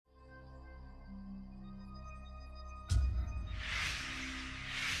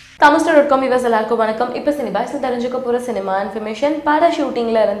Thamastro.com viewers எல்லாருக்கும் வணக்கம். இப்போ சினிபாஸ்ல தெரிஞ்சுக்க போற சினிமா இன்ஃபர்மேஷன். பட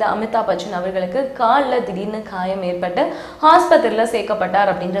ஷூட்டிங்ல இருந்த அமிதாப் பச்சன் அவர்களுக்கு கால்ல திடீர்னு காயம் ஏற்பட்டு ஹாஸ்பிடல்ல சேர்க்கப்பட்டார்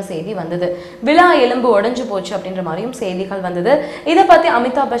அப்படின்ற செய்தி வந்தது. விலா எலும்பு உடைஞ்சு போச்சு அப்படின்ற மாதிரியும் செய்திகள் வந்தது. இத பத்தி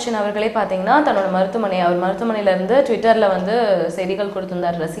அமிதாப் பச்சன் அவர்களே பாத்தீங்கன்னா தன்னோட மருத்துவமனையில இருந்து ட்விட்டர்ல வந்து செய்திகள்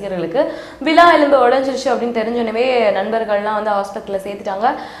கொடுத்திருந்தார் ரசிகர்களுக்கு. விலா எலும்பு உடைஞ்சிருச்சு அப்படின்னு தெரிஞ்சனவே நண்பர்கள்லாம் வந்து ஹாஸ்பிடல்ல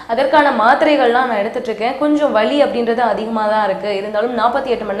சேர்த்துட்டாங்க. அதற்கான மாத்திரைகள்லாம் நான் எடுத்துட்டு இருக்கேன். கொஞ்சம் வலி அப்படின்றது அதிகமா தான் இருக்கு. இருந்தாலும்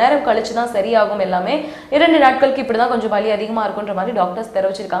 48 மணி நேரம் கழிச்சு தான் சரியாகும். எல்லாமே 2 நாட்களுக்கு இப்படி தான் கொஞ்சம் வலி அதிகமா இருக்குன்ற மாதிரி டாக்டர்ஸ்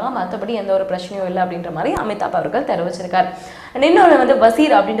தெரிவிச்சிருக்காங்க. மற்றபடி எந்த ஒரு பிரச்சனையும் இல்லை அப்படின்ற மாதிரி அமிதாப் அவர்கள் தெரிவிச்சிருக்கார். இன்னொரு வந்து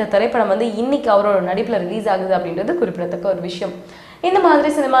வசீர் அப்படின்ற திரைப்படம் வந்து இன்னைக்கு அவரோட நடிப்புல ரிலீஸ் ஆகுது அப்படின்றது குறிப்பிடத்தக்க ஒரு விஷயம். இந்த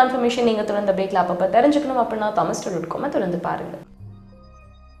மாதிரி சினிமா இன்ஃபர்மேஷன் நீங்க தொடர்ந்து அப்டேட்ல அப்பப்ப தெரிஞ்சுக்கணும் அப்படின்னா Thamastro.com தொடர்ந்து பாருங்க.